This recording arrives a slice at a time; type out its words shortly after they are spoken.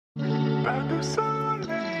Pas de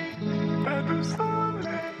soleil, pas de soleil,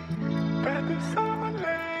 pas de soleil,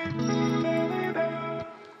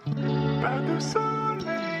 pas de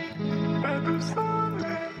soleil, pas de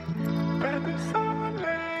soleil, pas de soleil.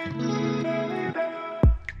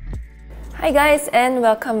 Hi guys, and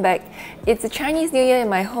welcome back. It's the Chinese New Year in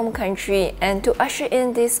my home country, and to usher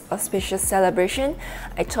in this auspicious celebration,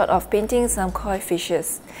 I thought of painting some koi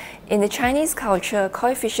fishes. In the Chinese culture,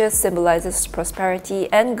 koi fishes symbolizes prosperity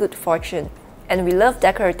and good fortune, and we love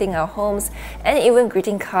decorating our homes and even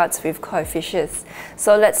greeting cards with koi fishes.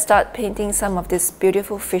 So let's start painting some of these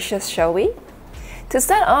beautiful fishes, shall we? To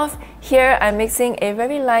start off, here I'm mixing a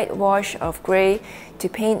very light wash of grey to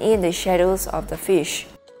paint in the shadows of the fish.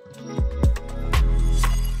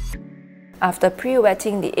 After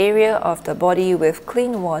pre-wetting the area of the body with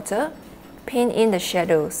clean water, paint in the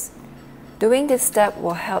shadows. Doing this step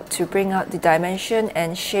will help to bring out the dimension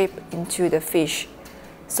and shape into the fish.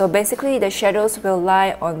 So basically, the shadows will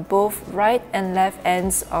lie on both right and left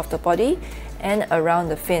ends of the body and around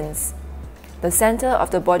the fins. The center of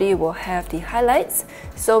the body will have the highlights,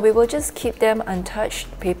 so we will just keep them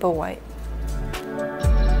untouched, paper white.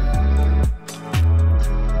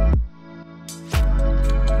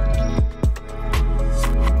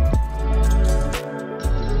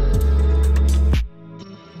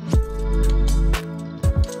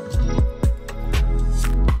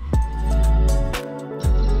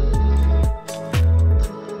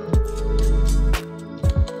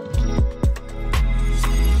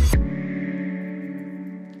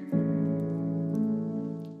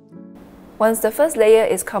 Once the first layer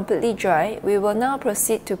is completely dry, we will now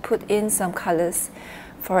proceed to put in some colors.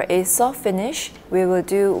 For a soft finish, we will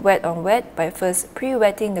do wet on wet by first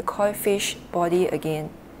pre-wetting the koi fish body again.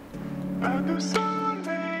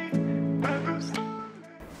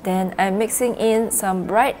 Then I'm mixing in some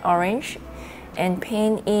bright orange and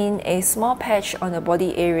paint in a small patch on the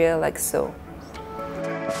body area like so.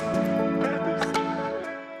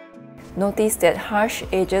 Notice that harsh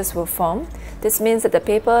edges will form. This means that the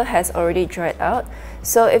paper has already dried out.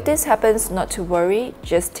 So if this happens, not to worry,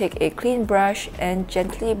 just take a clean brush and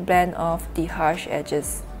gently blend off the harsh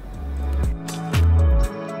edges.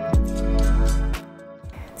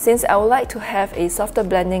 Since I would like to have a softer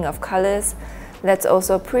blending of colors, let's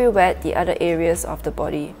also pre-wet the other areas of the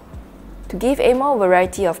body. To give a more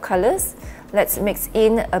variety of colors, let's mix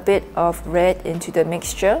in a bit of red into the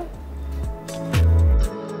mixture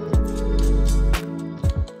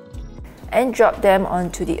and drop them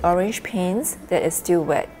onto the orange paints that is still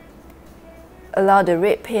wet. Allow the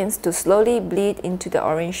red paints to slowly bleed into the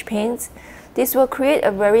orange paints. This will create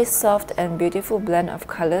a very soft and beautiful blend of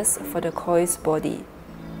colors for the koi's body.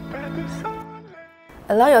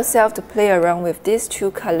 Allow yourself to play around with these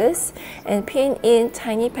two colors and paint in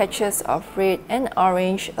tiny patches of red and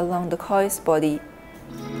orange along the koi's body.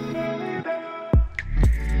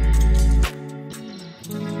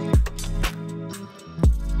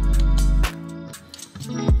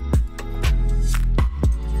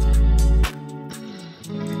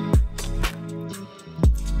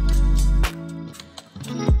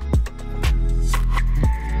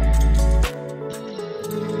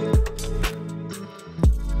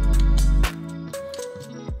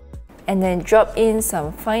 And then drop in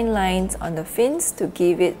some fine lines on the fins to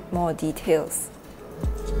give it more details.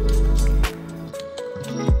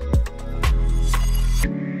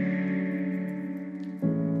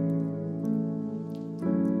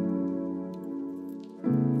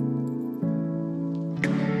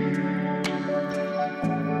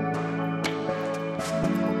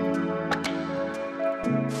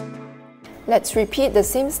 Let's repeat the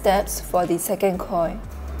same steps for the second koi.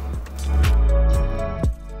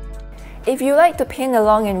 If you like to paint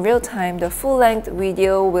along in real time, the full-length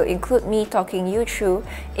video will include me talking you through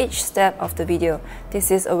each step of the video.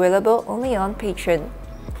 This is available only on Patreon.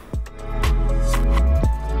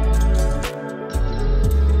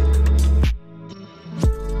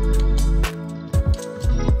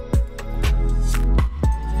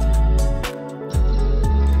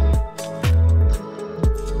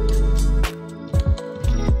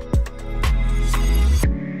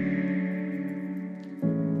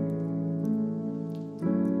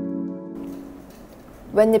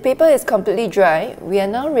 When the paper is completely dry, we are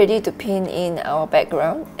now ready to paint in our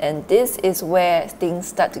background, and this is where things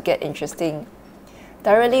start to get interesting.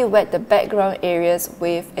 Thoroughly wet the background areas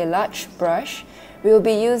with a large brush. We will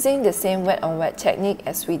be using the same wet on wet technique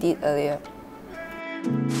as we did earlier.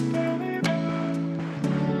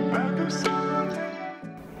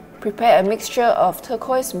 Prepare a mixture of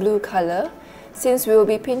turquoise blue color. Since we will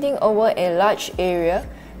be painting over a large area,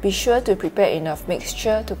 be sure to prepare enough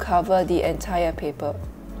mixture to cover the entire paper.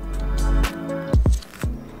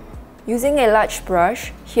 Using a large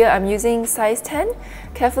brush, here I'm using size 10,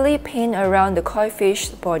 carefully paint around the koi fish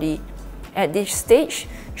body. At this stage,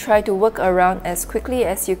 try to work around as quickly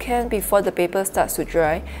as you can before the paper starts to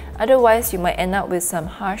dry, otherwise you might end up with some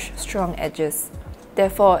harsh, strong edges.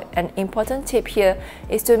 Therefore, an important tip here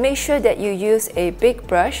is to make sure that you use a big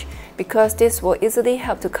brush because this will easily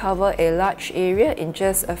help to cover a large area in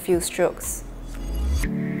just a few strokes.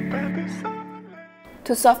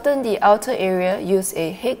 To soften the outer area, use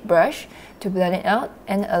a Hake brush to blend it out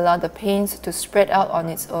and allow the paints to spread out on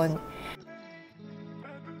its own.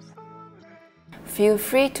 Feel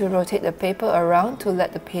free to rotate the paper around to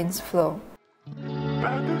let the paints flow.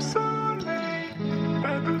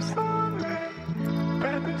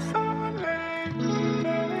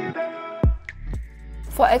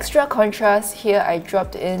 For extra contrast, here I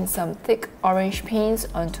dropped in some thick orange paints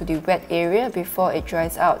onto the wet area before it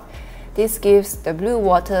dries out. This gives the blue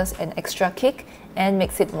waters an extra kick and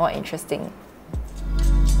makes it more interesting.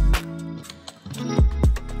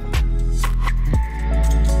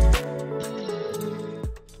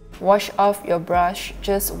 Wash off your brush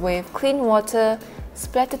just with clean water,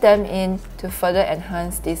 splatter them in to further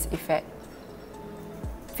enhance this effect.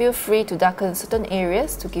 Feel free to darken certain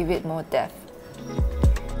areas to give it more depth.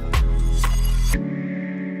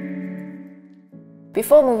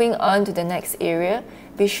 Before moving on to the next area,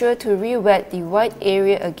 be sure to re-wet the white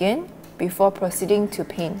area again before proceeding to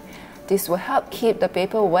paint. This will help keep the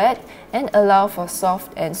paper wet and allow for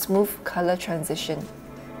soft and smooth color transition.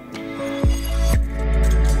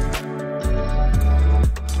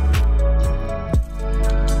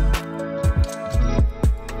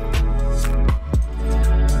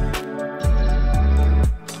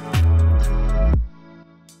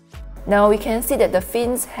 Now we can see that the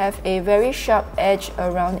fins have a very sharp edge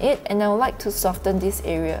around it, and I would like to soften this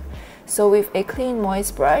area. So with a clean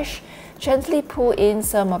moist brush, gently pull in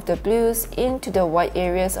some of the blues into the white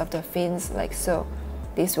areas of the fins like so.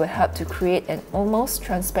 This will help to create an almost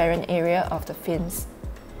transparent area of the fins.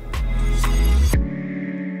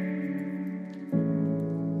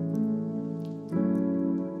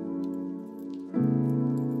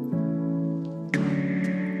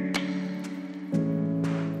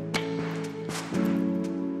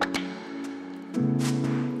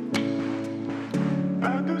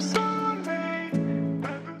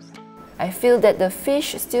 I feel that the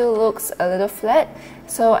fish still looks a little flat,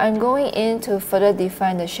 so I'm going in to further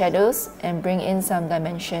define the shadows and bring in some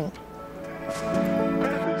dimension.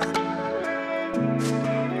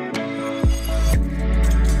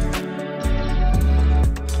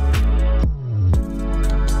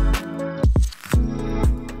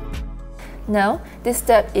 Now, this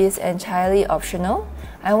step is entirely optional.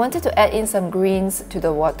 I wanted to add in some greens to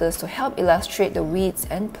the waters to help illustrate the weeds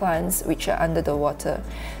and plants which are under the water.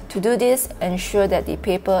 To do this, ensure that the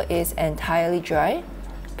paper is entirely dry.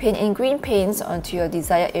 Paint in green paints onto your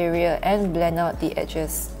desired area and blend out the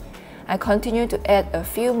edges. I continue to add a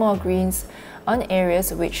few more greens on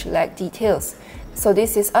areas which lack details, so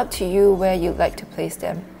this is up to you where you'd like to place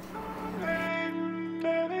them.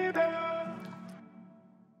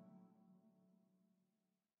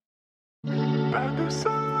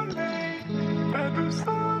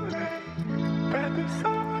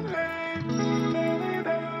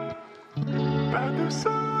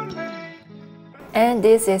 And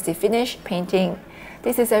this is the finished painting.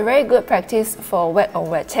 This is a very good practice for wet on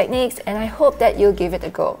wet techniques, and I hope that you'll give it a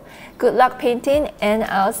go. Good luck painting, and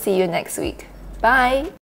I'll see you next week.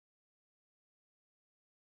 Bye!